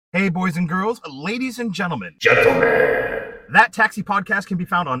Hey, boys and girls, ladies and gentlemen. Gentlemen. That Taxi podcast can be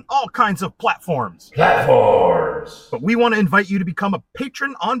found on all kinds of platforms. Platforms. But we want to invite you to become a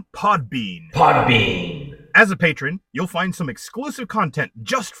patron on Podbean. Podbean. As a patron, you'll find some exclusive content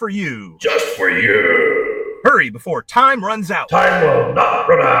just for you. Just for you. Hurry before time runs out. Time will not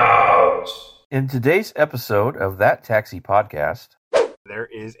run out. In today's episode of That Taxi Podcast, there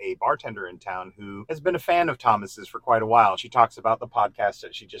is a bartender in town who has been a fan of Thomas's for quite a while. She talks about the podcast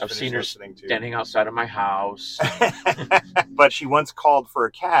that she just I've finished seen her listening to. standing outside of my house. But she once called for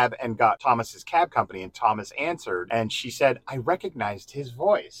a cab and got Thomas's cab company, and Thomas answered, and she said, I recognized his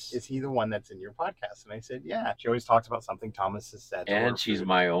voice. Is he the one that's in your podcast? And I said, yeah. She always talks about something Thomas has said. And she's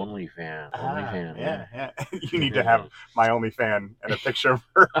my only fan. Yeah. You need to have my only fan and a picture of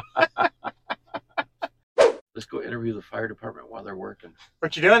her. Let's go interview the fire department while they're working.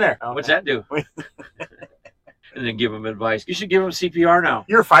 What you doing there? What's that do? And then give them advice. You should give him CPR now.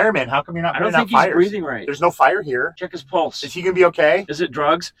 You're a fireman. How come you're not I don't putting out think he's fires? breathing right. There's no fire here. Check his pulse. Is he going to be okay? Is it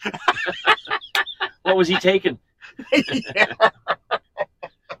drugs? What was he taking? Yeah.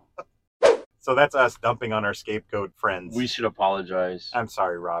 So that's us dumping on our scapegoat friends. We should apologize. I'm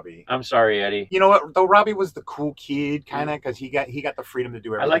sorry, Robbie. I'm sorry, Eddie. You know what? Though Robbie was the cool kid, kind of, because he got the freedom to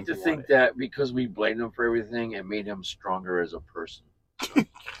do I everything. like to think that because we blamed him for everything, it made him stronger as a person.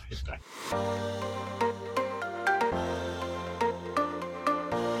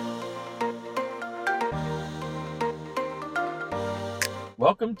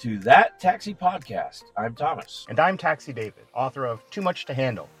 welcome to That Taxi Podcast. I'm Thomas. And I'm Taxi David, author of Too Much to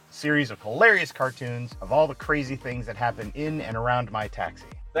Handle, a series of hilarious cartoons of all the crazy things that happen in and around my taxi.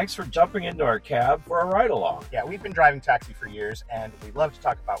 Thanks for jumping into our cab for a ride along. Yeah, we've been driving taxi for years, and we love to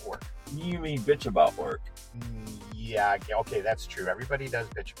talk about work. You mean bitch about work. Yeah, okay, that's true. Everybody does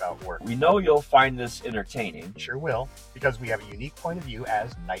bitch about work. We know you'll find this entertaining. Sure will, because we have a unique point of view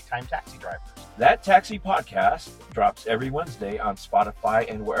as nighttime taxi drivers. That Taxi Podcast drops every Wednesday on Spotify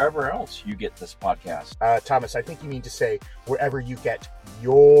and wherever else you get this podcast. Thomas, I think you mean to say wherever you get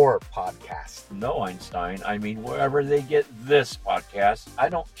your podcast. No, Einstein. I mean wherever they get this podcast. I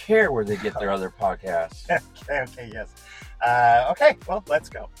don't care where they get their other podcasts. Okay, yes. Okay, well, let's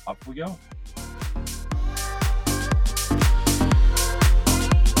go. Up we go.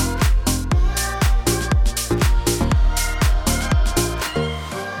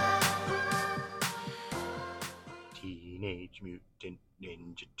 Teenage Mutant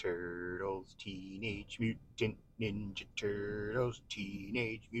Ninja Turtles, Teenage Mutant Ninja Turtles,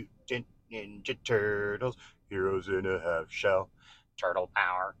 Teenage Mutant Ninja Turtles, heroes in a half shell, turtle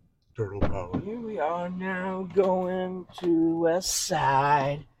power, turtle power. Here we are now going to West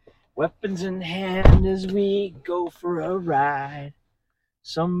Side, weapons in hand as we go for a ride.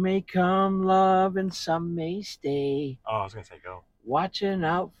 Some may come love and some may stay, Oh, I was going to say go. watching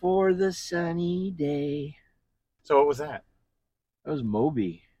out for the sunny day. So what was that? That was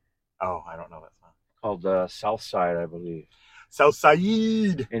Moby, Oh, I don't know that song. called South Side, I believe.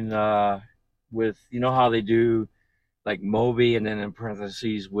 Southside! And with, you know how they do like Moby and then in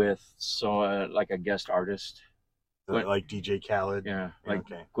parentheses with like a guest artist? Like DJ Khaled? Yeah, like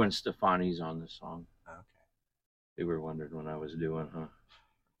Okay. Gwen Stefani's on this song. Okay. They were wondering what I was doing, huh?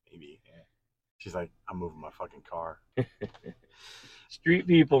 Maybe. Yeah. She's like, I'm moving my fucking car. Street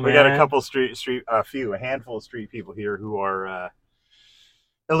people, man. We got a couple a handful of street people here who are a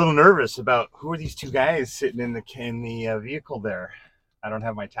little nervous about who are these two guys sitting in the vehicle there. I don't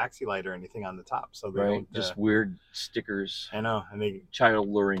have my taxi light or anything on the top, so they Right, don't. just weird stickers, I know, and they child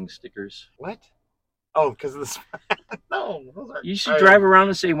luring stickers. what? Oh, because of this. No, those are. You should drive around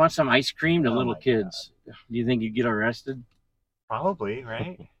and say, "Want some ice cream?" to Oh little my kids. Do you think you'd get arrested? Probably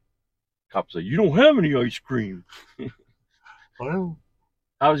right. Cops say, "You don't have any ice cream." Well,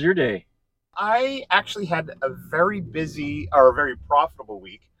 How was your day? I actually had a very busy or a very profitable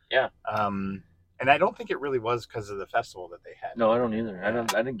week. Yeah. And I don't think it really was because of the festival that they had. No, I don't either. I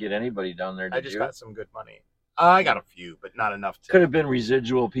didn't get anybody down there. Did I just you? got some good money. I got a few, but not enough to. Could have been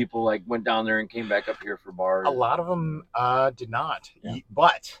residual people like went down there and came back up here for bars. A lot of them did not. Yeah.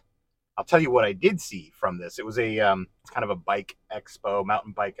 But I'll tell you what I did see from this. It was a it's kind of a bike expo,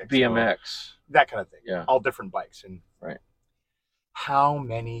 mountain bike expo. BMX. That kind of thing. Yeah. All different bikes. And Right. how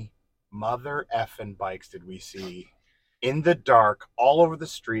many mother effing bikes did we see in the dark all over the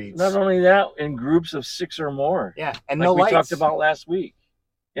streets? Not only that, in groups of 6 or more. Yeah. And Like no we lights. talked about last week.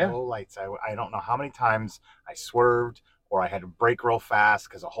 Yeah. No lights. I don't know how many times I swerved or I had to brake real fast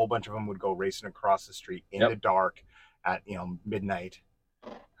because a whole bunch of them would go racing across the street in the dark at midnight.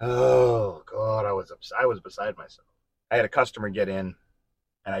 Oh God, I was beside myself. I had a customer get in,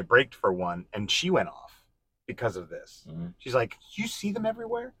 and I braked for one, and she went off. because of this. Mhm. She's like, you see them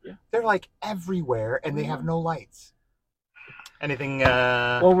everywhere? Yeah. They're like everywhere, and they have no lights. Anything?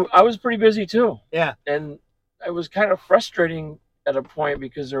 Well, I was pretty busy too. Yeah. And it was kind of frustrating at a point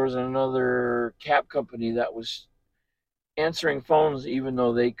because there was another cab company that was answering phones even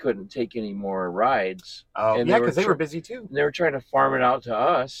though they couldn't take any more rides. Oh, and yeah, they were because they were busy too. And they were trying to farm it out to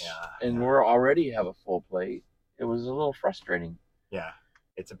us, Yeah, and yeah. we're already have a full plate. It was a little frustrating. Yeah,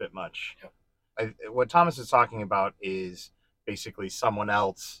 it's a bit much. Yep. What Thomas is talking about is basically someone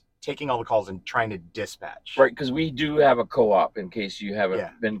else taking all the calls and trying to dispatch. Right, because we do have a co-op in case you haven't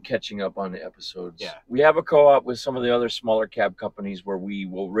Yeah. been catching up on the episodes. Yeah. We have a co-op with some of the other smaller cab companies where we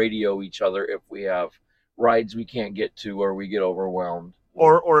will radio each other if we have rides we can't get to or we get overwhelmed.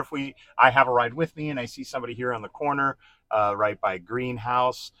 Or if I have a ride with me and I see somebody here on the corner, right by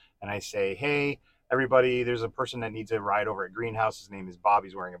Greenhouse, and I say, hey, everybody, there's a person that needs a ride over at Greenhouse. His name is Bob.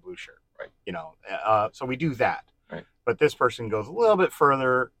 He's wearing a blue shirt. Right. You know, so we do that. Right. But this person goes a little bit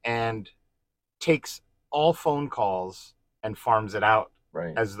further and takes all phone calls and farms it out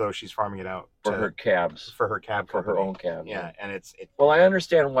Right. as though she's farming it out For her cabs. for her cab For her company. own cab. Yeah, and it's Well, I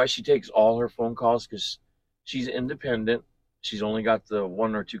understand why she takes all her phone calls because she's independent. She's only got the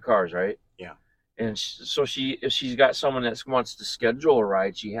 1 or 2 cars, right? Yeah. And so if she's got someone that wants to schedule a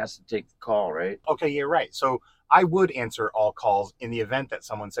ride, she has to take the call, right? okay. You're right. So I would answer all calls in the event that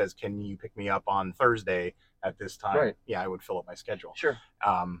someone says, "Can you pick me up on Thursday at this time?" Right. Yeah, I would fill up my schedule. Sure.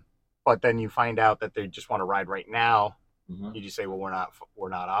 But then you find out that they just want to ride right now. Mhm. You just say, "Well, we're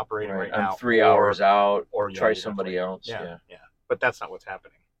not operating right, I'm now." 3 hours out, or or yeah, try you'd have to somebody wait. else. Yeah, yeah. But that's not what's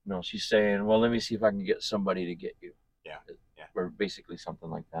happening. No, she's saying, well, let me see if I can get somebody to get you. Yeah, yeah. Or basically something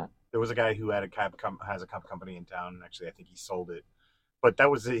like that. There was a guy who had has a cab company in town. Actually, I think he sold it. But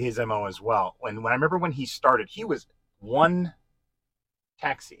that was his MO as well. When I remember when he started, he was one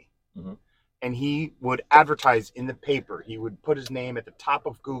taxi. Mhm. And he would advertise in the paper. He would put his name at the top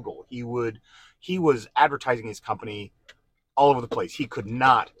of Google. He was advertising his company all over the place. He could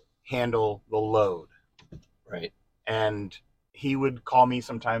not handle the load. Right. And he would call me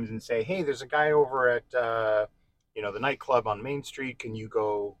sometimes and say, "Hey, there's a guy over at the nightclub on Main Street. Can you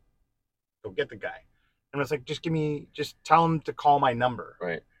go get the guy?" And I was like, just tell him to call my number.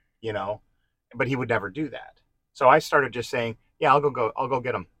 Right. But he would never do that. So I started just saying, "Yeah, I'll go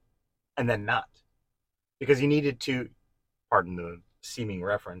get him," and then not, because he needed to, pardon the seeming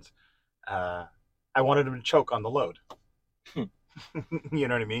reference, I wanted him to choke on the load. You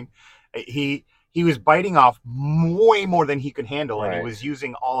know what I mean? He was biting off way more than he could handle, and he Right. was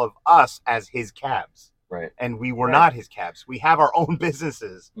using all of us as his cabs, Right. and we were Right. not his cabs. We have our own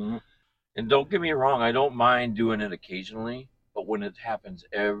businesses. And don't get me wrong, I don't mind doing it occasionally, but when it happens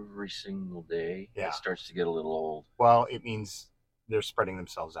every single day, Yeah. it starts to get a little old. Well, it means they're spreading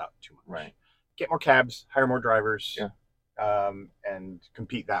themselves out too much. Right. Get more cabs, hire more drivers, Yeah. and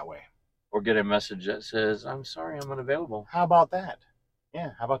compete that way. Or get a message that says, I'm sorry, I'm unavailable. How about that?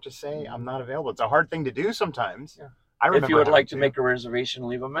 Yeah. How about just say I'm not available? It's a hard thing to do sometimes. Yeah. I remember If you would having like to make a reservation,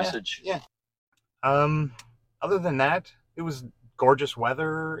 leave a message. Yeah. Other than that, it was gorgeous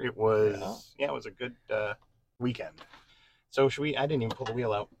weather. It was it was a good weekend. So should we? I didn't even pull the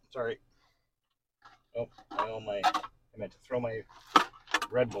wheel out. Sorry. Oh, I meant to throw my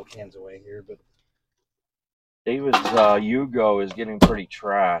Red Bull cans away here, but David's Yugo is getting pretty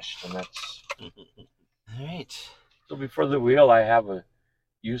trashed, and that's... all right. So before the wheel, I have a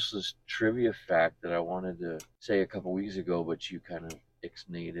useless trivia fact that I wanted to say a couple weeks ago, but you kind of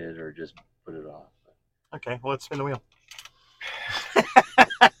ixnayed it or just put it off. Okay, well, let's spin the wheel.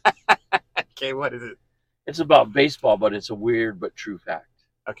 Okay, what is it? It's about baseball, but it's a weird but true fact.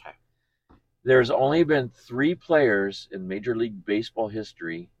 Okay. There's only been 3 players in Major League Baseball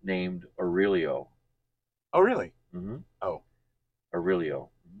history named Aurelio. Oh, really? Mm-hmm. Oh. Aurelio.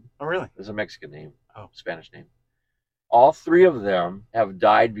 Oh, really? It's a Mexican name. Oh. Spanish name. All 3 of them have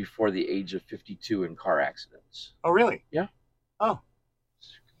died before the age of 52 in car accidents. Oh, really? Yeah. Oh.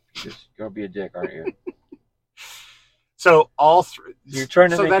 You're going to be a dick, aren't you? So all 3. You're trying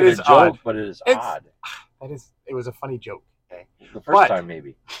to so make that it a is joke, odd. but it is It's- odd. It was a funny joke. Okay. The first but- time,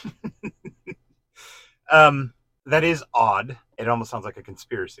 maybe. That is odd. It almost sounds like a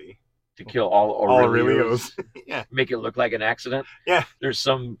conspiracy. To kill all All Aurelios. Aurelios. Yeah. Make it look like an accident. Yeah. There's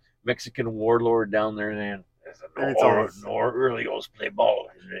some Mexican warlord down there saying, Maybe it's almost- no Aurelios play ball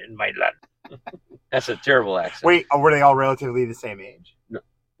in my land. That's a terrible accent. Wait, were they all relatively the same age?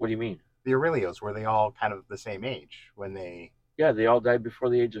 What do you mean? The Aurelios, were they all kind of the same age when they... Yeah, they all died before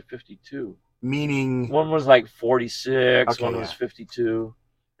the age of 52. Meaning... One was like 46, Okay, one was yeah. 52.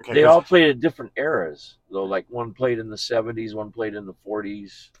 Okay, They 'cause- all played at different eras, though. Like one played in the 70s, one played in the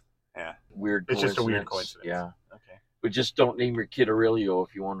 40s. Yeah. Weird. It's just a weird coincidence. coincidence. Yeah. Okay. But just don't name your kid Aurelio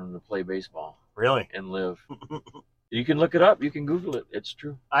if you want him to play baseball Really? and live. You can look it up. You can Google it. It's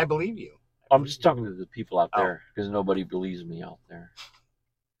true. I believe you. I'm just talking to the people out Oh. there because nobody believes me out there.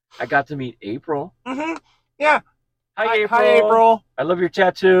 I got to meet April. Mm-hmm. Yeah. Hi, April. Hi, April. I love your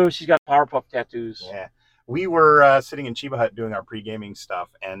tattoo. She's got Powerpuff tattoos. Yeah. We were sitting in Chiba Hut doing our pre-gaming stuff,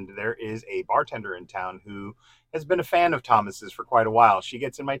 and there is a bartender in town who has been a fan of Thomas's for quite a while. She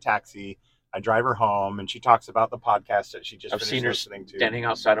gets in my taxi. I drive her home, and she talks about the podcast that she just I've finished seen her listening to. standing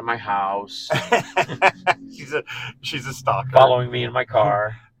outside of my house, she's a stalker. following me in my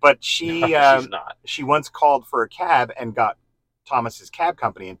car. But she No, she's not. she once called for a cab and got Thomas's cab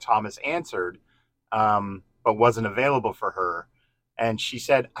company, and Thomas answered, but wasn't available for her. And she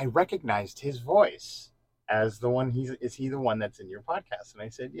said, I recognized his voice as the one. Is he the one that's in your podcast? And I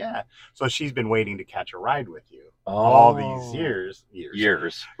said, yeah. So she's been waiting to catch a ride with you all these years.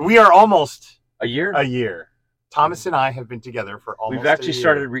 We are almost A year? a year. Thomas and I have been together for almost We've actually a year.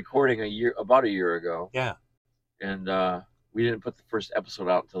 started recording about a year ago. Yeah. And we didn't put the first episode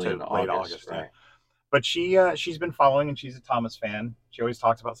out until the To end of late August. August, right? But she's been following, and she's a Thomas fan. She always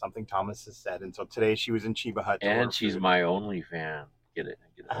talks about something Thomas has said. And so today she was in Chiba Hut. to And order she's food. my only fan. Get it?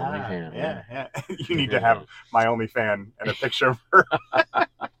 Only fan. Yeah. You need to have my only fan and a picture of her.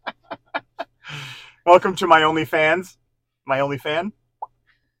 Welcome to my only fans. My only fan.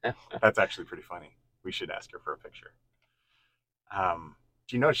 That's actually pretty funny. We should ask her for a picture.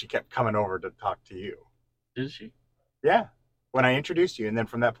 Do you know she kept coming over to talk to you? Is she? Yeah. When I introduced you, and then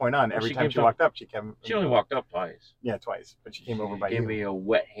from that point on, every she time came she to- walked up, she came. She only walked up twice. Yeah, twice, but she came over by Gave you. me a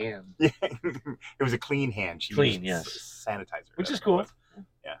wet hand. Yeah, it was a clean hand. She Clean, used yes. sanitizer, Which is that's what it cool. was.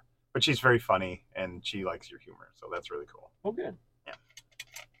 Yeah, but she's very funny, and she likes your humor, so that's really cool. Oh, good.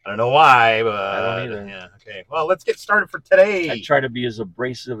 I don't know why, but I don't either. Yeah. Okay. Well, let's get started for today. I try to be as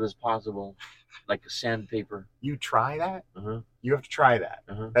abrasive as possible, like a sandpaper. You try that? Uh-huh. You have to try that.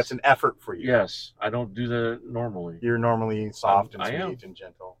 Uh-huh. That's an effort for you. Yes, I don't do that normally. You're normally soft and I am. sweet and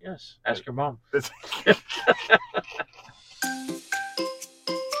gentle. Yes, ask your mom. This-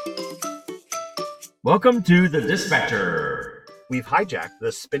 Welcome to the Dispatcher. We've hijacked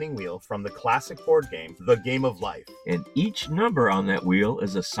the spinning wheel from the classic board game, The Game of Life. And each number on that wheel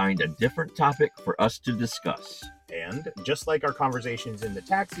is assigned a different topic for us to discuss. And just like our conversations in the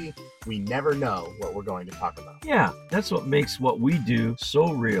taxi, we never know what we're going to talk about. Yeah, that's what makes what we do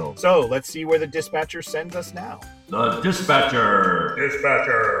so real. So let's see where the dispatcher sends us now. The Dispatcher.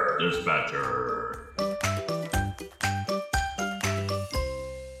 Dispatcher. Dispatcher.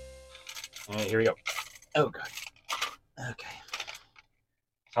 All right, here we go. Oh, God. Okay.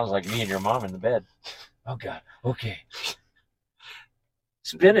 Sounds like me and your mom in the bed. Oh, God. Okay.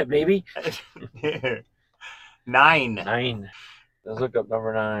 Spin it, baby. 9. 9. Let's look up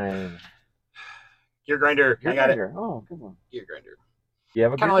number 9. Gear grinder. I got it. Oh, good one. Gear grinder. You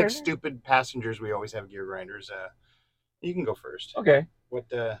have a Kind of gear like grinder? stupid passengers. We always have gear grinders. You can go first. Okay. What?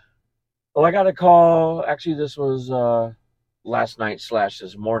 Well, I got a call. Actually, this was last night /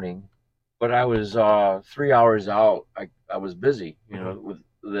 this morning, but I was 3 hours out. I was busy, with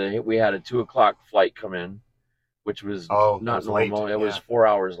we had a 2:00 flight come in, which was that not was late, normal. It was yeah. 4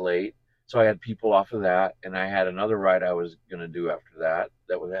 hours late. So I had people off of that, and I had another ride I was going to do after that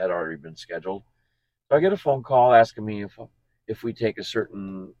had already been scheduled. So I get a phone call asking me if we take a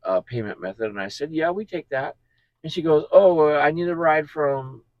certain payment method, and I said, yeah, we take that. And she goes, oh, I need a ride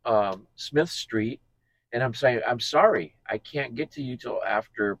from Smith Street, and I'm saying, I'm sorry, I can't get to you till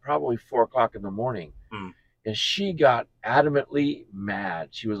after probably 4:00 in the morning. Hmm. And she got adamantly mad.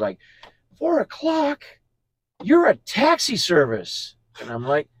 She was like, 4:00? You're a taxi service. And I'm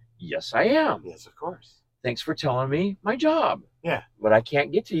like, yes, I am. Yes, of course. Thanks for telling me my job. Yeah. But I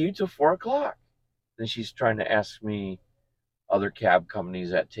can't get to you till 4:00. Then she's trying to ask me other cab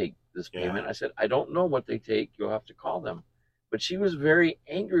companies that take this payment. Yeah. I said, I don't know what they take. You'll have to call them. But she was very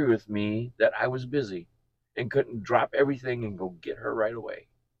angry with me that I was busy and couldn't drop everything and go get her right away.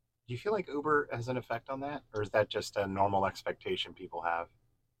 Do you feel like Uber has an effect on that, or is that just a normal expectation people have?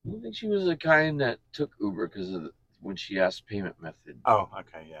 I don't think she was the kind that took Uber because of when she asked payment method. Oh,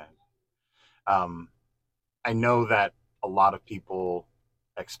 okay, yeah. I know that a lot of people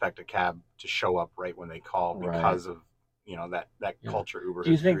expect a cab to show up right when they call Right. because of that Yeah. culture Uber.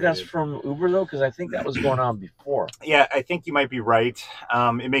 Do you has think that's created. from Uber, though? Because I think that was going on before. Yeah, I think you might be right.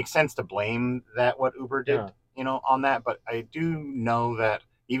 It makes sense to blame what Uber did, Yeah. on that. But I do know that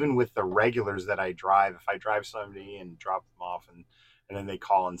even with the regulars that I drive, if I drive somebody and drop them off and then they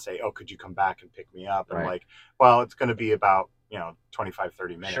call and say, oh, could you come back and pick me up? I'm Right. like, well, it's going to be about 25,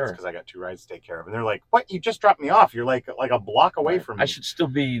 30 minutes Sure. because I got 2 rides to take care of. And they're like, what? You just dropped me off. You're like a block away Right. from me. I should still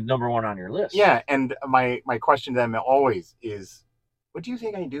be number one on your list. Yeah. And my question to them always is, what do you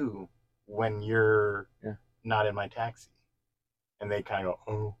think I do when you're not in my taxi? And they kind of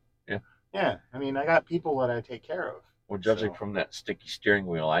go, oh. Yeah. Yeah. I mean, I got people that I take care of. Well, judging from that sticky steering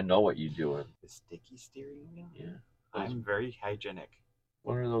wheel, I know what you doing. The sticky steering wheel? Yeah. I'm very hygienic.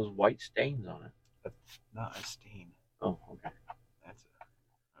 What are those white stains on it? That's not a stain. Oh, okay. That's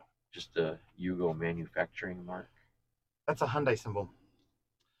just a Yugo manufacturing mark. That's a Hyundai symbol.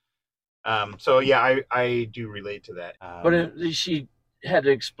 So yeah, I do relate to that. But she had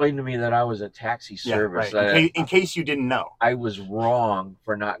to explain to me that I was a taxi service. Right. In case you didn't know, I was wrong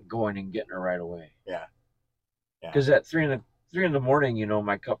for not going and getting her right away. Yeah. Because at 3 in the morning,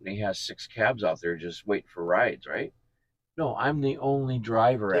 my company has 6 cabs out there just waiting for rides, right? No, I'm the only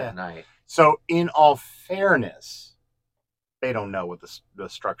driver at night. So in all fairness, they don't know what the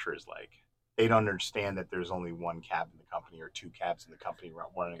structure is like. They don't understand that there's only 1 cab in the company or 2 cabs in the company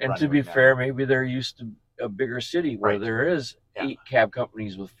running. And to be fair, maybe they're used to a bigger city where there is 8 cab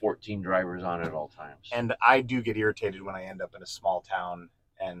companies with 14 drivers on at all times. And I do get irritated when I end up in a small town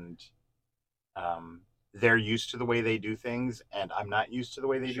and they're used to the way they do things and I'm not used to the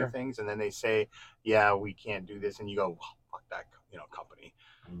way they do things. And then they say, yeah, we can't do this. And you go, well, fuck that, company.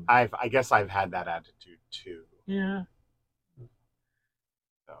 I guess I've had that attitude too. Yeah.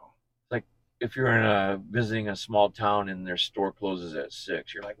 So like if you're visiting a small town and their store closes at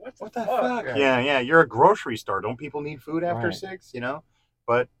 6, you're like, what the fuck? Yeah. You're a grocery store. Don't people need food after 6?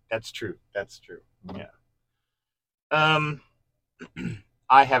 But that's true. Yeah.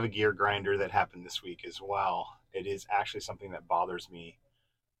 I have a gear grinder that happened this week as well. It is actually something that bothers me,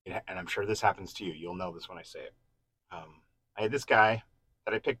 and I'm sure this happens to you. You'll know this when I say it. I had this guy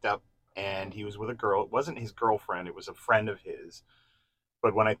that I picked up, and he was with a girl. It wasn't his girlfriend. It was a friend of his.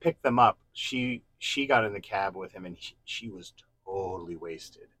 But when I picked them up, she got in the cab with him, and she was totally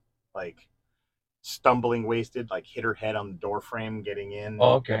wasted. Like, stumbling wasted, like hit her head on the door frame getting in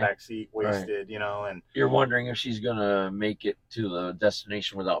the back seat, wasted, and you're wondering if she's gonna make it to the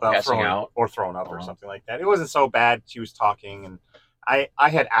destination without passing out or thrown up or something like that. It wasn't so bad. She was talking, and I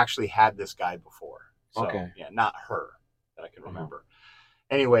had actually had this guy before, so yeah, not her that I can remember.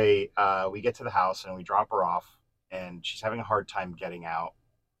 Anyway, we get to the house and we drop her off, and she's having a hard time getting out,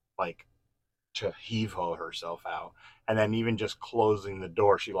 like to heave-ho herself out. And then even just closing the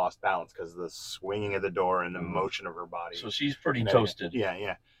door, she lost balance because of the swinging of the door and the motion of her body. So she's pretty toasted.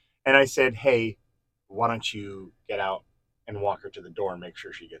 Yeah. And I said, hey, why don't you get out and walk her to the door and make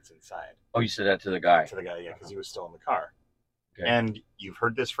sure she gets inside? Oh, you said that to the guy? To the guy, yeah, because he was still in the car. Okay. And you've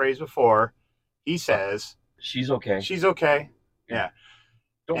heard this phrase before. He says, she's okay. She's okay. Yeah.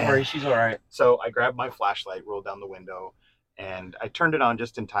 Don't worry, she's all right. So I grabbed my flashlight, rolled down the window, and I turned it on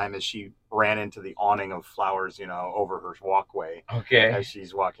just in time as she ran into the awning of flowers, over her walkway. Okay. As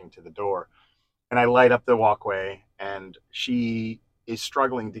she's walking to the door. And I light up the walkway, and she is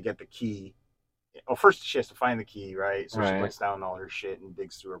struggling to get the key. Well, first she has to find the key, right? So she puts down all her shit and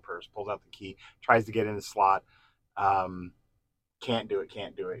digs through her purse, pulls out the key, tries to get in the slot. Can't do it.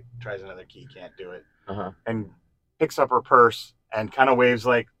 Tries another key, can't do it. And picks up her purse and kind of waves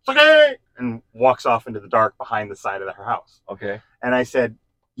like, okay, and walks off into the dark behind the side of her house. Okay. And I said,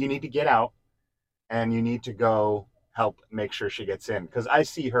 you need to get out and you need to go help make sure she gets in. Because I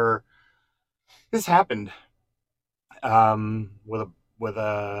see her, this happened with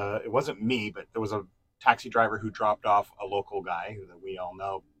a, it wasn't me, but there was a taxi driver who dropped off a local guy who that we all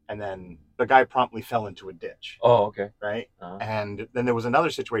know. And then the guy promptly fell into a ditch. Oh, okay. Right? And then there was another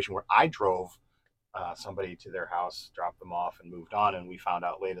situation where I drove somebody to their house, dropped them off, and moved on. And we found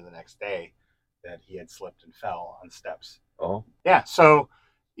out later the next day that he had slipped and fell on steps. Oh. Yeah. So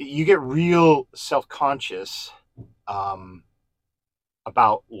you get real self-conscious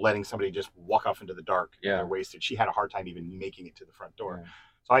about letting somebody just walk off into the dark. Yeah. They're wasted. She had a hard time even making it to the front door. Yeah.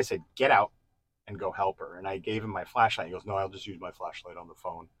 So I said, get out and go help her. And I gave him my flashlight. He goes, no, I'll just use my flashlight on the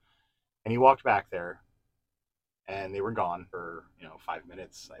phone. And he walked back there, and they were gone for 5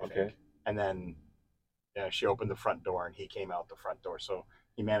 minutes, I think. And then she opened the front door, and he came out the front door. So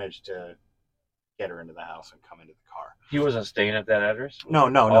he managed to get her into the house and come into the car. He wasn't staying at that address? No.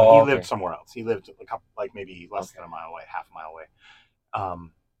 Oh, he lived somewhere else. He lived like maybe less than a mile away, half a mile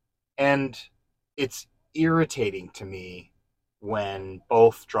away. And it's irritating to me when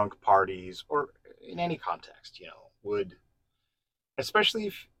both drunk parties, or in any context, would, especially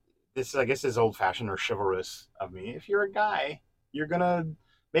if this, I guess, is old-fashioned or chivalrous of me. If you're a guy, you're gonna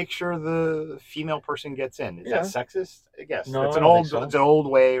make sure the female person gets in. Is that sexist? I guess No, that's I an don't old, think so. it's an old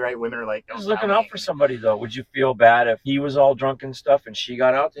way, right? Women are like, He's looking out for somebody, though. Would you feel bad if he was all drunk and stuff and she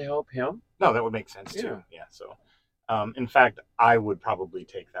got out to help him? No, that would make sense too. Yeah. So, in fact, I would probably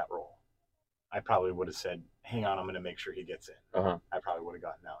take that role. I probably would have said, "Hang on, I'm going to make sure he gets in." I probably would have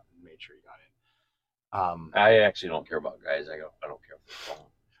gotten out and made sure he got in. I actually don't care about guys. I don't care if they're falling.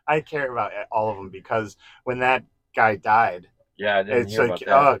 I care about all of them because when that guy died, yeah, I didn't it's hear like, about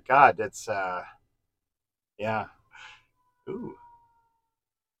that. oh God, that's yeah. Ooh.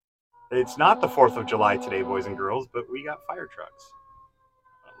 It's not the 4th of July today, boys and girls, but we got fire trucks.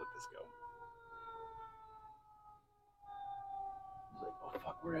 I'll let this go. He's like, oh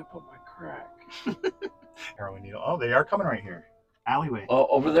fuck, where did I put my crack? Heroin needle. Oh, they are coming right here. Alleyway. Oh,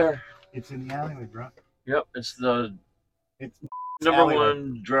 over there. It's in the alleyway, bro. Yep, it's the It's number alleyway.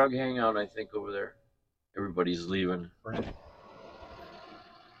 one drug hangout, I think, over there. Everybody's leaving. Right.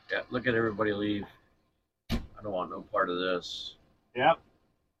 Yeah, look at everybody leave. I don't want no part of this. Yep.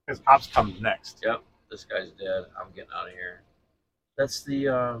 Because cops comes next. Yep, this guy's dead. I'm getting out of here. That's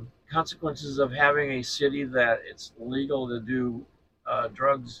the consequences of having a city that it's legal to do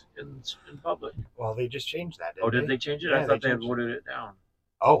drugs in public. Well, they just changed that. Oh, did they change it? Yeah, I thought they they had changed voted it down.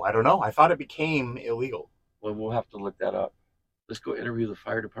 Oh, I don't know. I thought it became illegal. Well, we'll have to look that up. Let's go interview the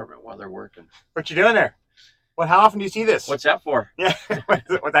fire department while they're working. What you doing there? What? How often do you see this? What's that for? Yeah.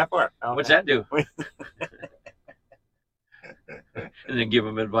 What's that for? Oh, What's that do? And then give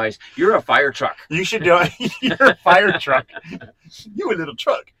them advice. You're a fire truck. You should do it. You're a fire truck. You a little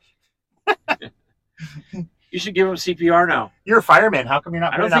truck. You should give him CPR now. You're a fireman. How come you're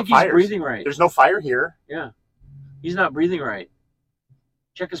not I don't putting out think he's fires? breathing right. There's no fire here. Yeah. He's not breathing right.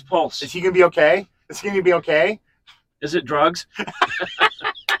 Check his pulse. Is he gonna be okay? Is he gonna be okay? Is it drugs?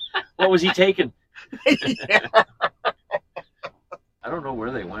 What was he taking? Yeah. I don't know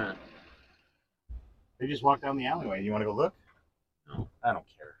where they went. They just walked down the alleyway. You want to go look? No. I don't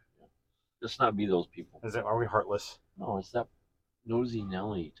care. Let's not be those people. Is it? Are we heartless? No, it's that nosy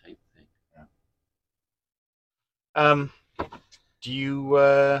Nelly type thing. Do you?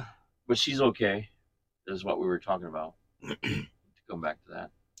 But she's okay. Is what we were talking about. To come back to that.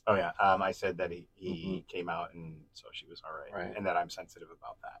 Oh yeah. I said that he came out, and so she was all right, Right. and that I'm sensitive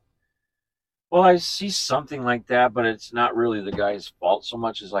about that. Well, I see something like that, but it's not really the guy's fault so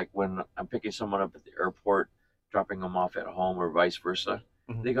much as like when I'm picking someone up at the airport, dropping them off at home, or vice versa.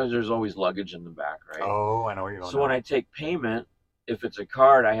 Mhm. Because there's always luggage in the back, right? Oh, I know where you're going. So when I take payment, if it's a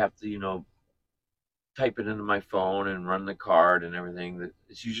card, I have to, type it into my phone and run the card and everything.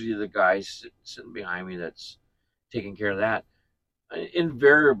 It's usually the guy sitting behind me that's taking care of that.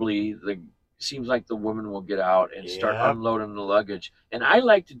 Invariably, seems like the woman will get out and start Yeah. unloading the luggage. And I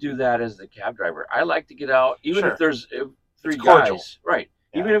like to do that as the cab driver. I like to get out, even Sure. if there's three It's cordial. guys. Right.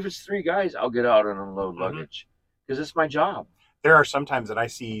 Yeah. Even if it's three guys, I'll get out and unload Mhm. luggage. Because it's my job. There are some times that I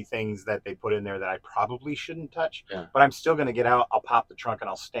see things that they put in there that I probably shouldn't touch, Yeah. but I'm still going to get out. I'll pop the trunk and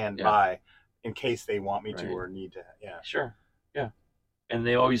I'll stand Yeah. by in case they want me to Right. or need to. Yeah. Sure. Yeah. And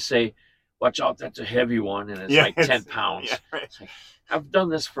they always say, watch out, that's a heavy one. And it's Yeah, like 10 pounds. Yeah, right. It's like, I've done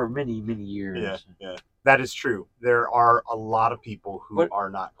this for many, many years. Yeah, yeah. That is true. There are a lot of people who But- are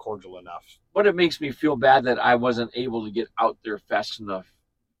not cordial enough. But it makes me feel bad that I wasn't able to get out there fast enough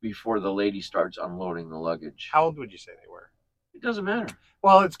before the lady starts unloading the luggage. How old would you say they were? It doesn't matter.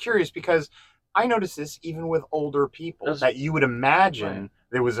 Well, it's curious because I notice this even with older people Does- that you would imagine Right.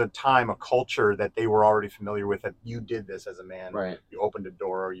 there was a time, a culture that they were already familiar with, that you did this as a man. Right. You opened a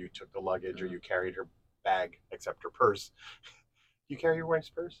door or you took the luggage or you carried her bag, except her purse. You carry your wife's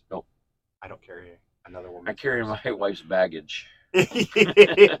purse? Nope. I don't carry another woman's I carry purse. my wife's baggage. I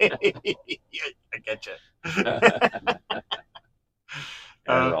get you.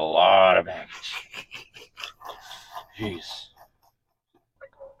 There's a lot of baggage. Jeez.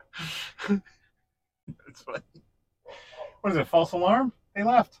 That's funny. What is it, false alarm? They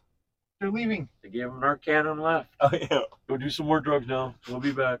left. They're leaving. They gave him Narcan and left. Oh, yeah. Go do some more drugs now. We'll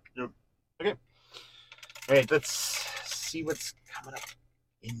be back. All right, let's see what's coming up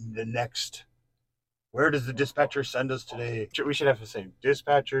in the next. Where does the dispatcher send us today? We should have to say,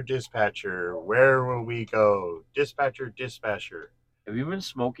 dispatcher, dispatcher, where will we go? Dispatcher, dispatcher. Have you been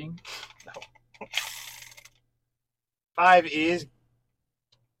smoking? 5 is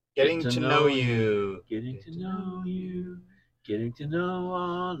getting to know you. Getting to know you. Getting to know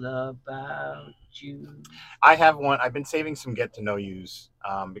all about you. I have one. I've been saving some get to know yous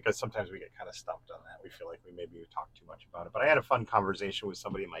because sometimes we get kind of stumped on that. We feel like we maybe talk too much about it. But I had a fun conversation with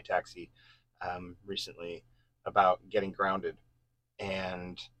somebody in my taxi recently about getting grounded,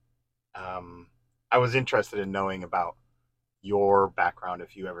 and I was interested in knowing about your background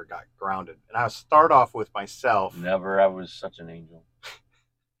if you ever got grounded. And I'll start off with myself. Never. I was such an angel.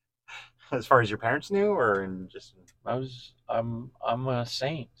 As far as your parents knew, or in just I'm a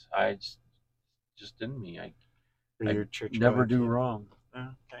saint. I just in me. I your church? never do wrong.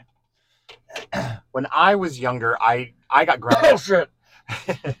 Okay. When I was younger, I got grounded. Oh shit!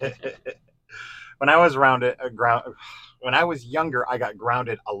 When I was when I was younger, I got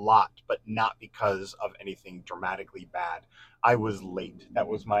grounded a lot, but not because of anything dramatically bad. I was late. That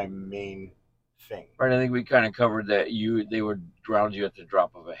was my main thing. Right. I think we kind of covered that. They would ground you at the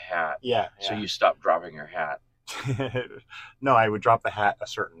drop of a hat. Yeah. So you stopped dropping your hat No, I would drop the hat a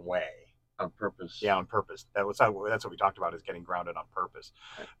certain way. on purpose. Yeah, on purpose. That's what we talked about, is getting grounded on purpose.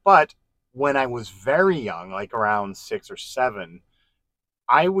 Right. But when I was very young, like around 6 or 7,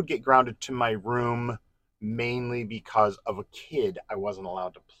 I would get grounded to my room mainly because of a kid I wasn't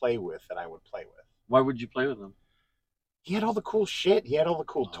allowed to play with that I would play with. Why would you play with them? He had all the cool shit. He had all the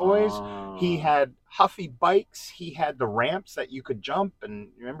cool toys. Oh. He had Huffy bikes. He had the ramps that you could jump. And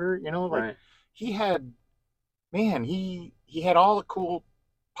remember, Right. he had, man, he had all the cool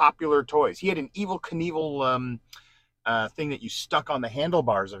popular toys. He had an Evel Knievel thing that you stuck on the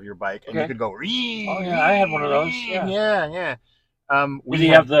handlebars of your bike, and you could go. Oh yeah, I had one of those. Yeah. Yeah. Did he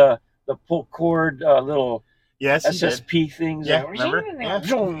have the pull cord little yes, he did. SSP things? Yeah, that- remember?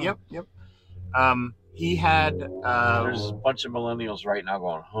 Yeah. Yep. He had. There's a bunch of millennials right now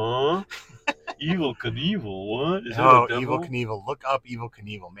going, huh? Evil Knievel, what? Is that Oh, a devil? Evel Knievel. Look up Evel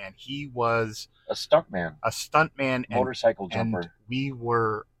Knievel, man. He was A stuntman, a stuntman and motorcycle jumper. and we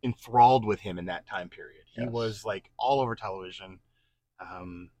were enthralled with him in that time period. He Yes. was like all over television.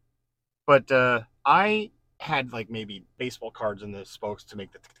 But I had like maybe baseball cards in the spokes to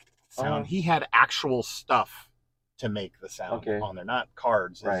make the sound. Uh-huh. He had actual stuff to make the sound Okay. on there, not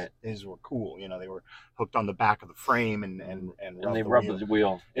cards. Right. His were cool. They were hooked on the back of the frame and And rubbed they the rubbed wheel. the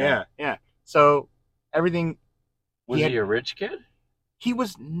wheel. Yeah. So everything. Was He he, had- a rich kid? He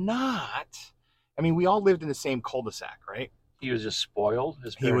was not. I mean, we all lived in the same cul-de-sac, right? He was just spoiled.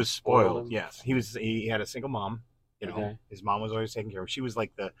 His He was parents spoiled spoiled. him? Yes, he had a single mom. Okay. His mom was always taking care of him. She was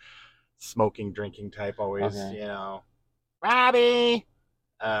like the smoking, drinking type. Always, Okay. Robbie.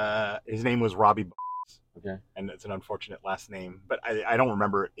 His name was Robbie, Okay. and it's an unfortunate last name. But I don't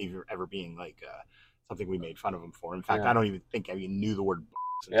remember it ever being like something we made fun of him for. In fact, Yeah. I don't even think I even knew the word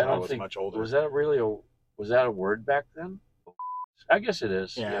until Yeah, I I don't was think much older. was that a word back then? I guess it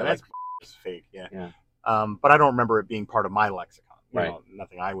is. Yeah, like, that's fake. Yeah. Yeah. But I don't remember it being part of my lexicon. Right.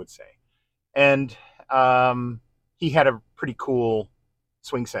 Nothing I would say. And he had a pretty cool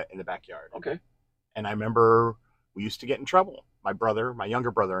swing set in the backyard. okay. And I remember we used to get in trouble. My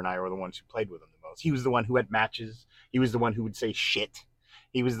younger brother and I were the ones who played with him the most. He was the one who had matches. He was the one who would say shit.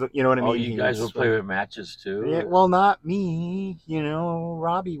 He was you know what I mean? Oh, you guys would play with matches too? Yeah, well, not me.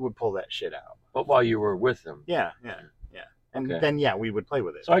 Robbie would pull that shit out. But while you were with them. Yeah. And Okay. then, we would play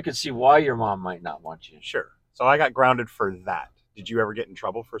with it. So I could see why your mom might not want you. Sure. So I got grounded for that. Did you ever get in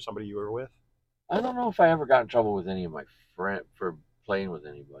trouble for somebody you were with? I don't know if I ever got in trouble with any of my friends for playing with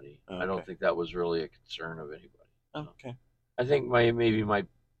anybody. I Okay. don't think that was really a concern of anybody. Oh, okay. I think maybe my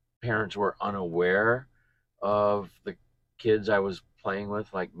parents were unaware of the kids I was playing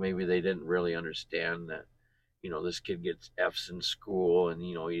with. Like maybe they didn't really understand that, this kid gets F's in school and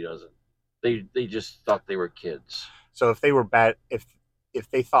he doesn't. They just thought they were kids. So if they were bad, if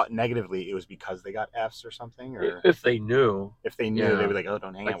they thought negatively, it was because they got Fs or something, or If they knew, if they knew, yeah. they were like, "Oh,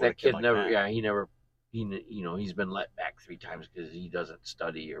 don't hang like out with a that kid kid like never. that." Yeah, he's been let back 3 times because he doesn't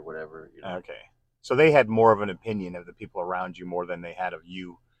study or whatever. Okay. So they had more of an opinion of the people around you more than they had of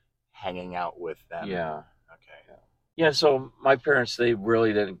you hanging out with them. Yeah. Okay. Yeah, so my parents, they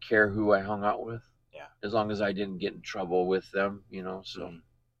really didn't care who I hung out with. Yeah. As long as I didn't get in trouble with them, so. Mhm.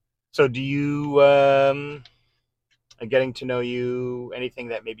 So do you, getting to know you, anything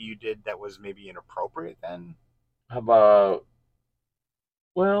that maybe you did that was maybe inappropriate then? How about,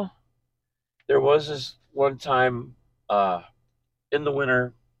 well, there was this one time in the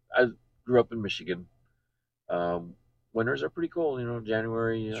winter. I grew up in Michigan. Winters are pretty cold,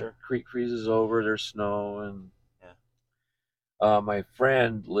 January, Sure. creek freezes over, there's snow, and Yeah. my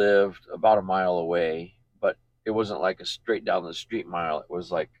friend lived about a mile away, but it wasn't like a straight down the street mile.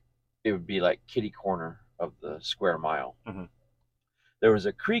 It would be like kitty corner of the square mile. Mhm. There was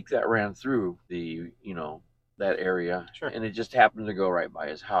a creek that ran through that area, Sure. and it just happened to go right by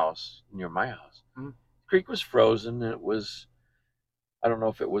his house, near my house. Mhm. The creek was frozen, and I don't know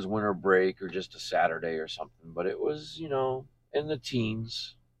if it was winter break or just a Saturday or something, but it was, in the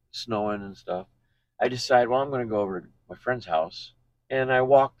teens, snowing and stuff. I decided, well, I'm going to go over to my friend's house, and I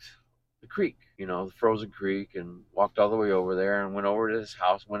walked the creek, the frozen creek, and walked all the way over there and went over to his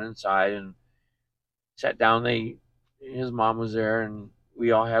house, went inside and sat down. His mom was there, and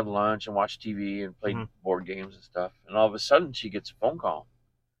we all had lunch and watched TV and played board games and stuff. And all of a sudden, she gets a phone call,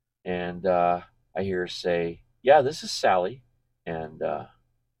 and I hear her say, "Yeah, this is Sally." And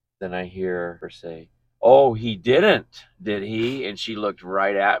then I hear her say, "Oh, he didn't, did he?" And she looked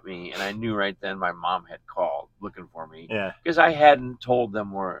right at me, and I knew right then my mom had called looking for me. Yeah. Because I hadn't told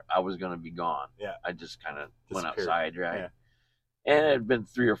them where I was going to be gone. Yeah. I just kind of went Disappeared. outside, right? Yeah. And it had been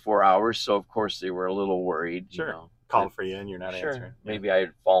 3 or 4 hours, so of course they were a little worried. Sure. Calling for you and you're not answering. Maybe I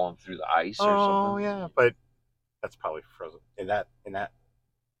had fallen through the ice or something. Oh yeah, but that's probably frozen. In that It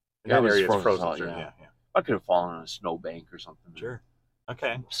area, was it's frozen frozen. solid, Sure. yeah. Yeah. I could have fallen on a snowbank or something. Sure.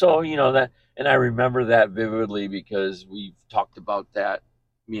 Okay. So, that, and I remember that vividly because we've talked about that.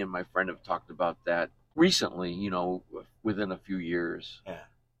 Me and my friend have talked about that recently, within a few years. Yeah.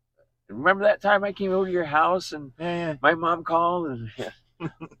 And remember that time I came over to your house and Yeah. my mom called? And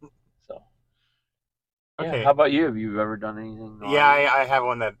so. Okay. Yeah, how about you? Have you ever done anything? Yeah, I have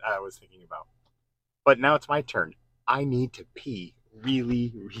one that I was thinking about. But now it's my turn. I need to pee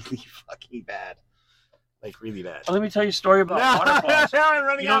really, really fucking bad. Like, really bad. Let me tell you a story about Waterfalls. No, I'm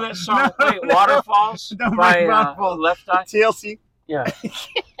running You know out. that song, No, wait, Waterfalls Don't by bring Waterfalls. Left Eye? TLC. Yeah.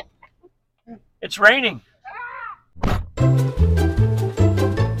 It's raining.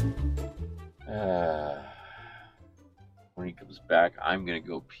 When he comes back, I'm going to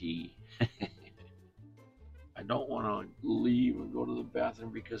go pee. I don't want to leave and go to the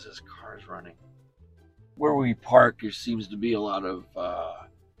bathroom because his car's running. Where we park, there seems to be a lot of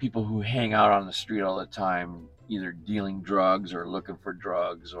people who hang out on the street all the time, either dealing drugs or looking for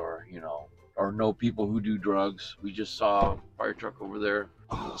drugs or know people who do drugs. We just saw a fire truck over there.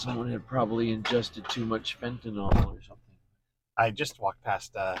 Someone had probably ingested too much fentanyl or something. I just walked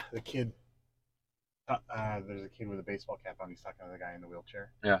past the kid. There's a kid with a baseball cap on. He's talking to the guy in the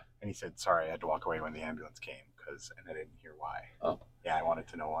wheelchair. Yeah. And he said, "Sorry, I had to walk away when the ambulance came and I didn't hear why." Oh. Yeah, I wanted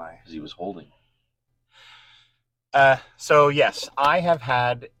to know why. Because he was holding. So yes, I have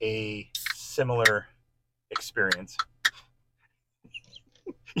had a similar experience.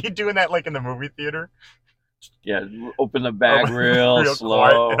 You doing that like in the movie theater? Yeah, open the bag real slow.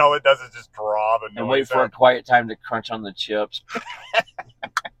 Quiet, and all it does is just draw the noise and wait for out. a quiet time to crunch on the chips.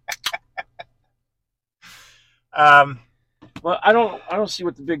 Well, I don't see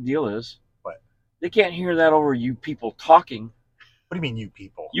what the big deal is. What? They can't hear that over you people talking. What do you mean, you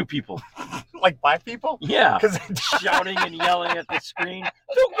people? You people. Like black people? Yeah. 'Cause shouting and yelling at the screen.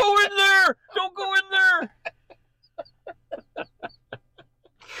 Don't go in there! Don't go in there!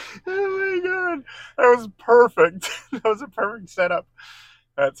 Oh my god, that was perfect. That was a perfect setup.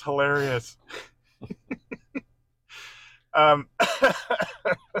 That's hilarious. Did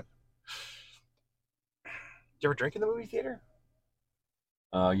you ever drink in the movie theater?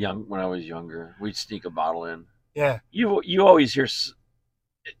 When I was younger, we'd sneak a bottle in. Yeah. You always hear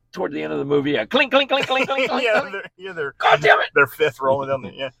toward the end of the movie, clink, clink, clink, clink, clink, clink. They're God damn it! their fifth rolling down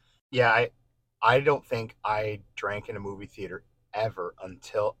the yeah. I don't think I drank in a movie theater ever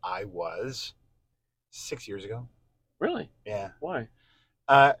until I was 6 years ago. Really? Yeah. Why?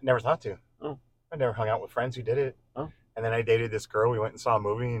 Never thought to. Oh. I never hung out with friends who did it. Oh. And then I dated this girl. We went and saw a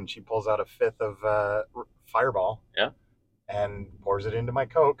movie, and she pulls out a fifth of Fireball. Yeah. And pours it into my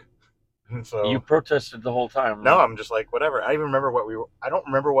Coke. And so You protested the whole time. no, I'm just like, whatever. I even remember I don't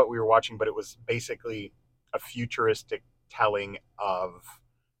remember what we were watching, but it was basically a futuristic telling of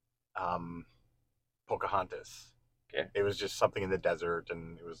Pocahontas. Okay. It was just something in the desert,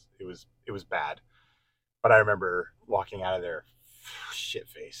 and it was bad. But I remember walking out of there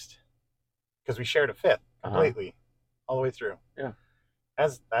shit-faced because we shared a fifth completely all the way through. Yeah.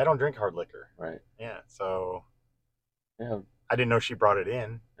 As I don't drink hard liquor. Right. Yeah. So Yeah. I didn't know she brought it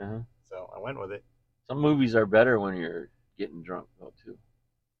in, Uh-huh. so I went with it. Some movies are better when you're getting drunk, though, too.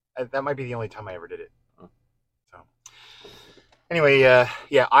 That might be the only time I ever did it. Oh. So, anyway,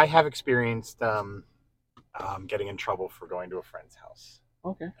 yeah, I have experienced getting in trouble for going to a friend's house.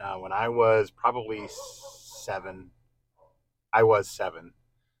 Okay. When I was probably 7,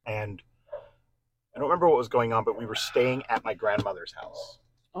 and I don't remember what was going on, but we were staying at my grandmother's house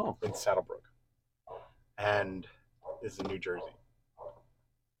Oh. in Saddlebrook, and this is in New Jersey.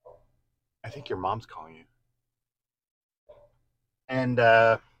 I think your mom's calling you. And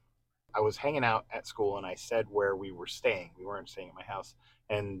I was hanging out at school, and I said where we were staying. We weren't staying at my house.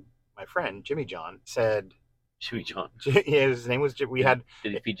 And my friend, Jimmy John, said... Jimmy John. Yeah, his name was... We had...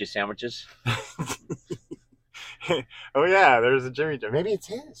 Did he feed you sandwiches? Oh, yeah, there's a Jimmy John. Maybe it's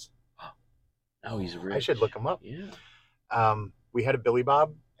his. Oh, he's rich. I should look him up. Yeah. We had a Billy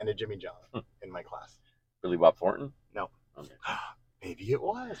Bob, and a Jimmy John in my class. Billy Bob Thornton? No. Okay. Maybe it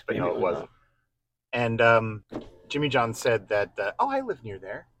was, but Maybe no, it it was wasn't. And Jimmy John said that, I live near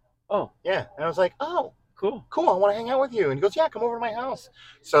there. Oh, Yeah. And I was like, oh, cool. cool. I want to hang out with you. And he goes, yeah, come over to my house.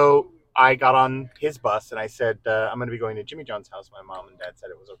 So I got on his bus and I said, I'm going to be going to Jimmy John's house. My mom and dad said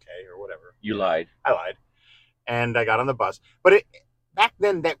it was okay or whatever. You lied. I lied. And I got on the bus. But back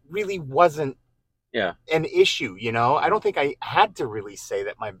then, that really wasn't an issue, you know? I don't think I had to really say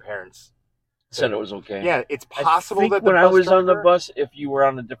that my parents Said it was okay. Yeah, it's possible that when I was on the bus, if you were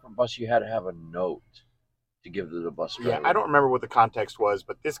on a different bus, you had to have a note to give to the bus driver. Yeah, I don't remember what the context was,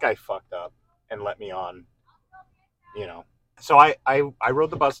 but this guy fucked up and let me on, you know. So I rode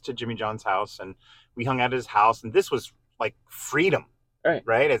the bus to Jimmy John's house, and we hung out at his house, and this was like freedom,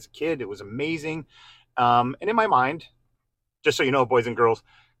 right? As a kid, it was amazing. And in my mind, just so you know, boys and girls,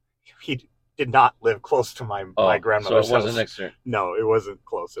 he did not live close to my grandmother's so it wasn't house. next year. No, it wasn't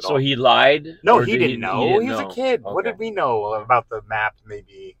close at all. So he lied? No, he didn't know. He was a kid. Okay. What did we know about the map,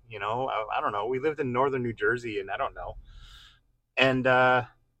 maybe? You know, I don't know. We lived in northern New Jersey, and I don't know. And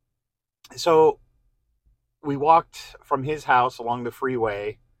so we walked from his house along the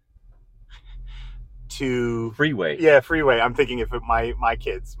freeway to... Freeway? Yeah, freeway. I'm thinking if my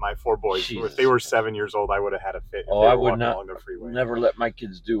kids, my 4 boys, Jesus. if they were 7 years old, I would have had a fit. Oh, I would not. Along the freeway. Never let my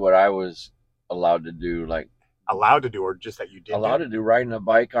kids do what I was allowed to do, like... Allowed to do, or just that you did? Allowed to do, riding a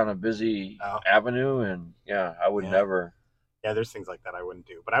bike on a busy avenue, and I would never. Yeah, there's things like that I wouldn't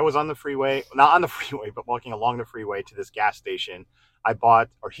do. But I was on the freeway, not on the freeway, but walking along the freeway to this gas station.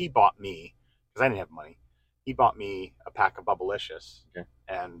 He bought me, because I didn't have money. He bought me a pack of Bubblicious,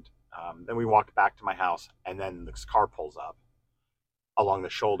 and then we walked back to my house, and then this car pulls up along the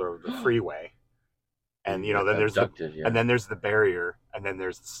shoulder of the freeway. And you know, then there's and then there's the barrier, and then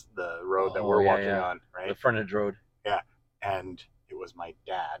there's the road that we're walking on, right? The frontage road. Yeah, and it was my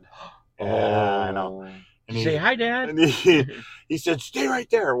dad. I know. And say hi, Dad. And he said, "Stay right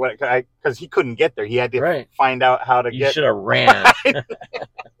there," because he couldn't get there. He had to find out how to get. You should have ran.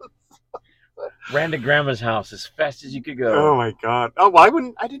 Ran to Grandma's house as fast as you could go. Oh my God! Oh,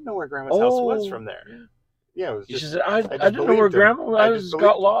 well, I didn't know where Grandma's house was from there. Yeah, it was just. I didn't know where Grandma was. I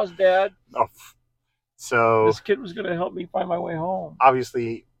got lost, Dad. Oh. So this kid was going to help me find my way home.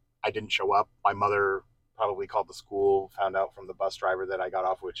 Obviously, I didn't show up. My mother probably called the school, found out from the bus driver that I got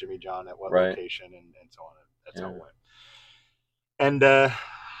off with Jimmy John at what location, and so on. That's how it went. And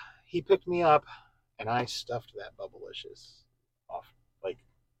he picked me up, and I stuffed that Bubblicious off, like,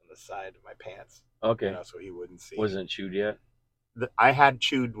 on the side of my pants. Okay. You know, so he wouldn't see. Wasn't chewed yet? I had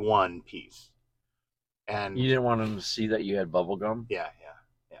chewed one piece. And you didn't want him to see that you had bubble gum? Yeah.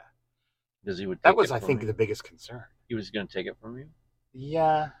 Because he would. That was, I think, the biggest concern. He was going to take it from you?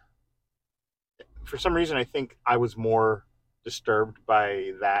 Yeah. For some reason, I think I was more disturbed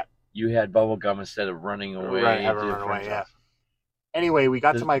by that. You had bubble gum instead of running away. Right, having run away, yeah. Anyway, we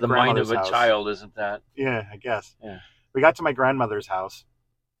got to my grandmother's house. The mind of a child, isn't that? Yeah, I guess. Yeah. We got to my grandmother's house,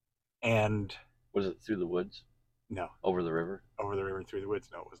 and... Was it through the woods? No. Over the river? Over the river and through the woods?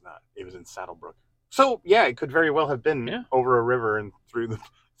 No, it was not. It was in Saddlebrook. So, yeah, it could very well have been over a river and through the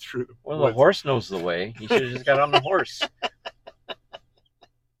Well, woods. The horse knows the way. He should have just got on the horse.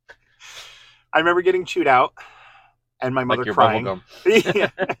 I remember getting chewed out, and my mother crying. Bubble Yeah.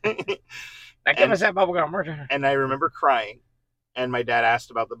 Now give us that bubble gum. And I remember crying, and my dad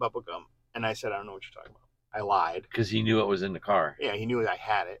asked about the bubble gum, and I said, I don't know what you're talking about. I lied. Because he knew it was in the car. Yeah, he knew I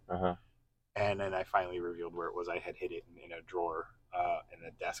had it. Uh-huh. And then I finally revealed where it was. I had hid it in a drawer in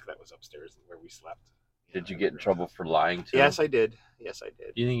a desk that was upstairs where we slept. Did you get in trouble for lying too? Yes, I did. Do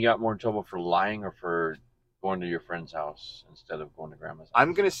you think you got more in trouble for lying or for going to your friend's house instead of going to Grandma's house?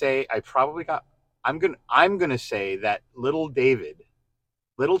 I'm gonna say I probably got. I'm gonna say that little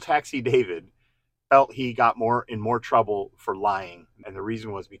Taxi David, felt he got more trouble for lying, and the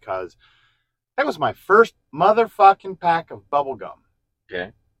reason was because that was my first motherfucking pack of bubble gum.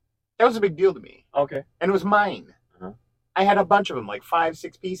 Okay. That was a big deal to me. Okay. And it was mine. Uh-huh. I had a bunch of them, like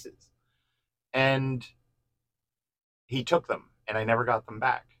 5-6 pieces, and he took them, and I never got them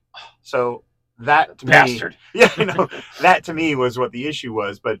back. So that to bastard. Me, yeah, you know, that to me was what the issue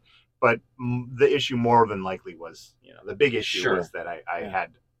was. But the issue more than likely was, you know, the big issue was that I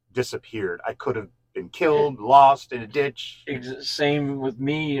had disappeared. I could have been killed, lost in a ditch. Same with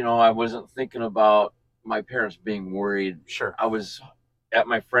me. You know, I wasn't thinking about my parents being worried. Sure. I was at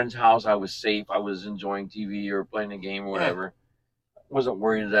my friend's house. I was safe. I was enjoying TV or playing a game or whatever. I wasn't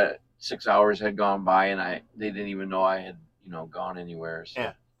worried that 6 hours had gone by and they didn't even know I had, you know, gone anywhere. So.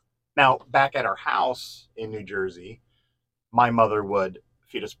 Yeah. Now, back at our house in New Jersey, my mother would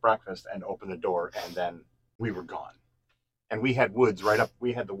feed us breakfast and open the door, and then we were gone. and we had woods right up.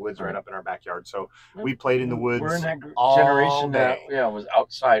 We had the woods right up in our backyard, so we played in the woods. We're in that all generation that day. was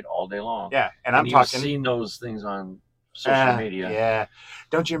outside all day long. Yeah, and I'm you've talking. seen those things on social media. Yeah.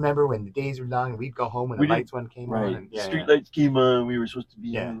 Don't you remember when the days were long and we'd go home when the lights one came on? And, Street lights came on. We were supposed to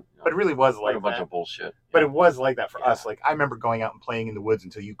be in. But it really was like a bunch of bullshit. But it was like that for us. Like I remember going out and playing in the woods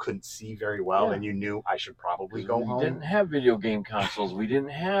until you couldn't see very well, and you knew I should probably go home. We didn't have video game consoles. We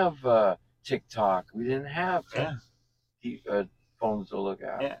didn't have TikTok. We didn't have phones to look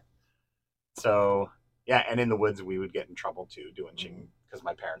at. Yeah. So and in the woods we would get in trouble too doing chicken because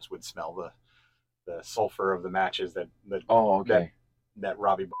my parents would smell the sulfur of the matches that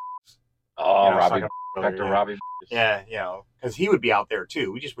Robbie. Robbie. Dr. Robbie. Yeah, because he would be out there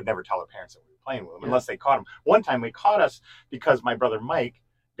too. We just would never tell our parents that we were playing with him unless they caught him. One time they caught us because my brother Mike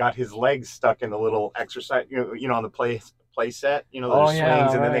got his legs stuck in the little exercise, on the play set, the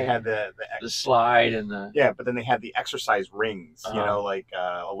swings, and then they had the slide and the but then they had the exercise rings, like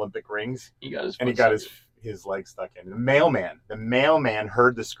Olympic rings. He got his legs stuck in. The mailman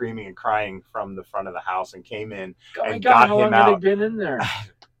heard the screaming and crying from the front of the house and came in and got him out. How long had he been in there?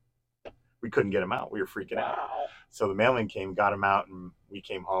 We couldn't get him out. We were freaking out. So the mailman came, got him out, and we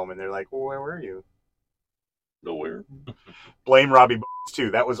came home, and they're like, well, where were you? Nowhere. Blame Robbie too.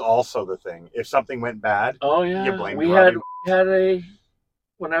 That was also the thing. If something went bad, you blamed Robbie.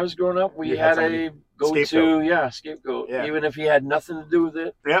 When I was growing up, we had a go-to, scapegoat. Yeah. Even if he had nothing to do with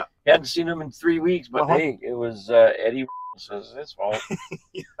it. Yeah. Hadn't seen him in 3 weeks, but hey, it was Eddie says it's his fault.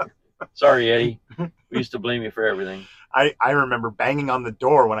 Sorry, Eddie. We used to blame you for everything. I remember banging on the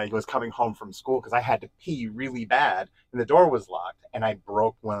door when I was coming home from school because I had to pee really bad, and the door was locked, and I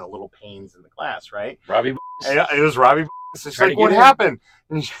broke one of the little panes in the glass, right? Robbie. It was Robbie. She's like, what happened?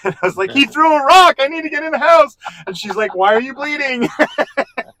 And I was like, he threw a rock. I need to get in the house. And she's like, why are you bleeding?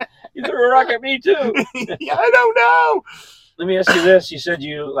 You threw a rock at me, too. I don't know. Let me ask you this. You said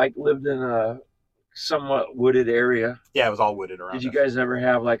you lived in a somewhat wooded area. Yeah, it was all wooded around. Did you guys ever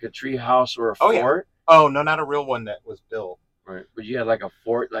have a tree house or a fort? Oh, no, not a real one that was built. Right. But you had a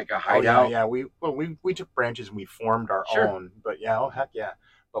fort, a hideout? Yeah. We took branches and we formed our own. But heck yeah.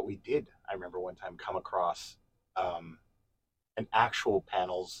 But we did, I remember one time, come across an actual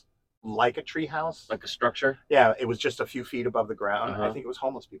panels like a tree house. Like a structure? Yeah, it was just a few feet above the ground. I think it was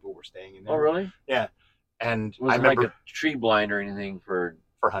homeless people who were staying in there. Oh, really? Yeah. And it wasn't like a tree blind or anything for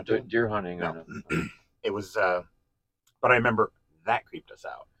hunting? Deer hunting? No. It was, but I remember that creeped us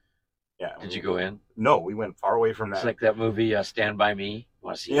out. Yeah. Did you go in? No, we went far away from that. It's like that movie, Stand By Me.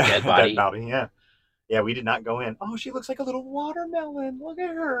 Want to see a dead body? Dead body, yeah. Yeah, we did not go in. Oh, she looks like a little watermelon. Look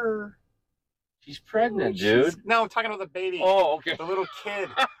at her. She's pregnant, dude. No, I'm talking about the baby. Oh, okay. The little kid.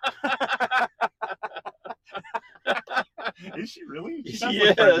 Is she really?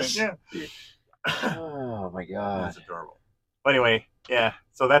 Yes. Yeah. Oh, my God. That's adorable. But anyway, yeah.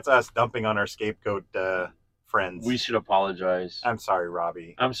 So that's us dumping on our scapegoat friends. We should apologize. I'm sorry,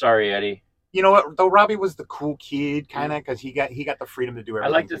 Robbie. I'm sorry, Eddie. You know what? Though Robbie was the cool kid, kind of, because he got the freedom to do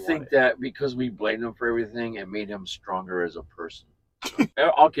everything. I like to think that because we blamed him for everything, it made him stronger as a person.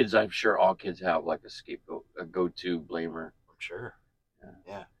 I'm sure all kids have a scapegoat, a go-to blamer. I'm sure.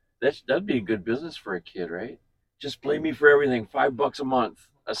 Yeah. That'd be a good business for a kid, right? Just blame me for everything. $5 a month,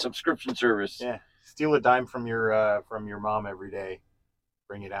 a subscription service. Yeah. Steal a dime from your mom every day.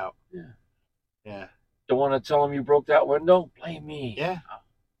 Bring it out. Yeah. Yeah. Don't want to tell them you broke that window? Blame me. Yeah.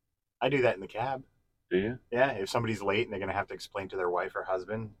 I do that in the cab. Do you? Yeah. If somebody's late and they're going to have to explain to their wife or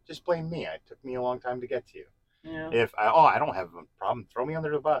husband, just blame me. It took me a long time to get to you. Yeah. If I don't have a problem, throw me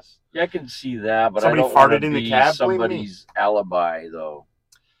under the bus. Yeah, I can see that, but somebody I don't farted in the cab. Somebody's alibi, though.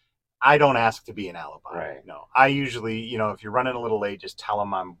 I don't ask to be an alibi. Right. No, I usually, if you're running a little late, just tell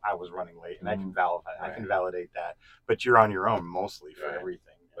them I was running late, and I can validate that. But you're on your own mostly for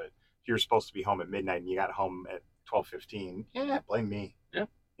everything. But if you're supposed to be home at midnight and you got home at 12:15, blame me. Yeah.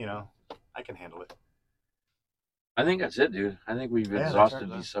 I can handle it. I think that's it, dude. I think we've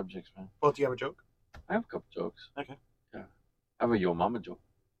exhausted these subjects, man. Well, do you have a joke? I have a couple jokes. Okay. Yeah. I have a Yo Mama joke.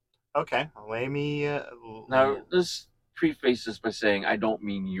 Okay. Let me. Now, let's preface this by saying I don't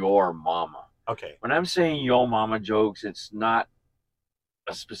mean your mama. Okay. When I'm saying Yo Mama jokes, it's not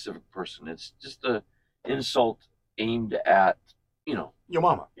a specific person. It's just an insult aimed at, Your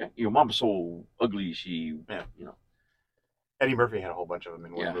mama. Yeah. Your mama's so ugly, she, Eddie Murphy had a whole bunch of them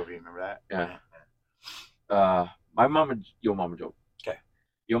in one movie. Remember that? Yeah. My mama, Yo Mama joke. Okay.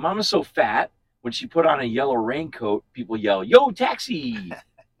 Yo Mama's so fat, when she put on a yellow raincoat, people yell, "Yo, taxi!"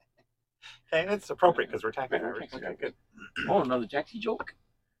 Okay, that's appropriate because we're taxi. Okay, good. Oh, another taxi joke?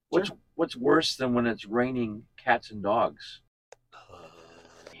 What's worse than when it's raining cats and dogs?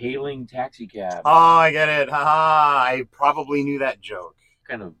 hailing taxi cab. Oh, I get it. Haha. I probably knew that joke.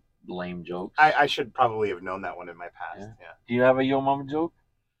 Kind of lame jokes. I should probably have known that one in my past. Yeah. Do you have a Yo Mama joke?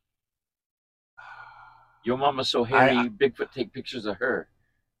 Yo Mama's so hairy, Bigfoot take pictures of her.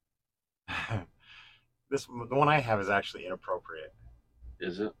 The one I have is actually inappropriate.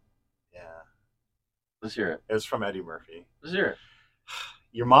 Is it? Yeah. Let's hear it. It's from Eddie Murphy. Let's hear it.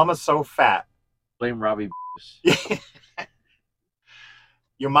 Your mama's so fat. Blame Robbie.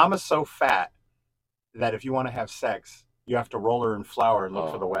 Your mama's so fat that if you want to have sex, you have to roll her in flour and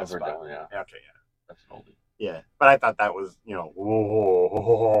look for the wet spot. Yeah. Okay, yeah. That's an oldie. Yeah, but I thought that was,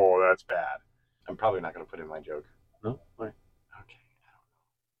 whoa, that's bad. I'm probably not going to put in my joke. No? Why? Okay, I don't know.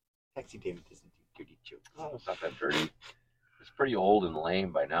 Taxi David doesn't do dirty jokes. Oh, it's not that dirty. It's pretty old and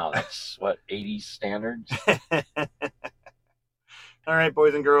lame by now. That's, 80s standards? All right,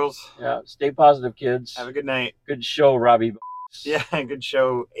 boys and girls. Yeah, stay positive, kids. Have a good night. Good show, Robbie. Yeah, good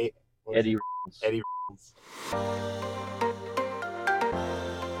show. Eddie. Eddie.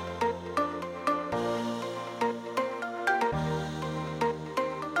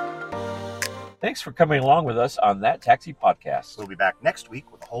 Thanks for coming along with us on That Taxi Podcast. We'll be back next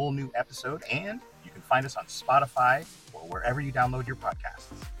week with a whole new episode, and you can find us on Spotify or wherever you download your podcasts.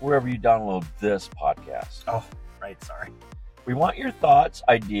 Wherever you download this podcast. Oh, right, sorry. We want your thoughts,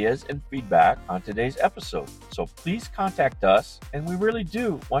 ideas, and feedback on today's episode. So please contact us, and we really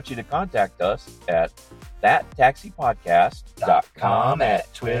do want you to contact us at thattaxipodcast.com,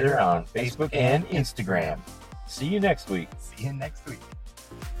 at Twitter, on Facebook, and Instagram. See you next week. See you next week.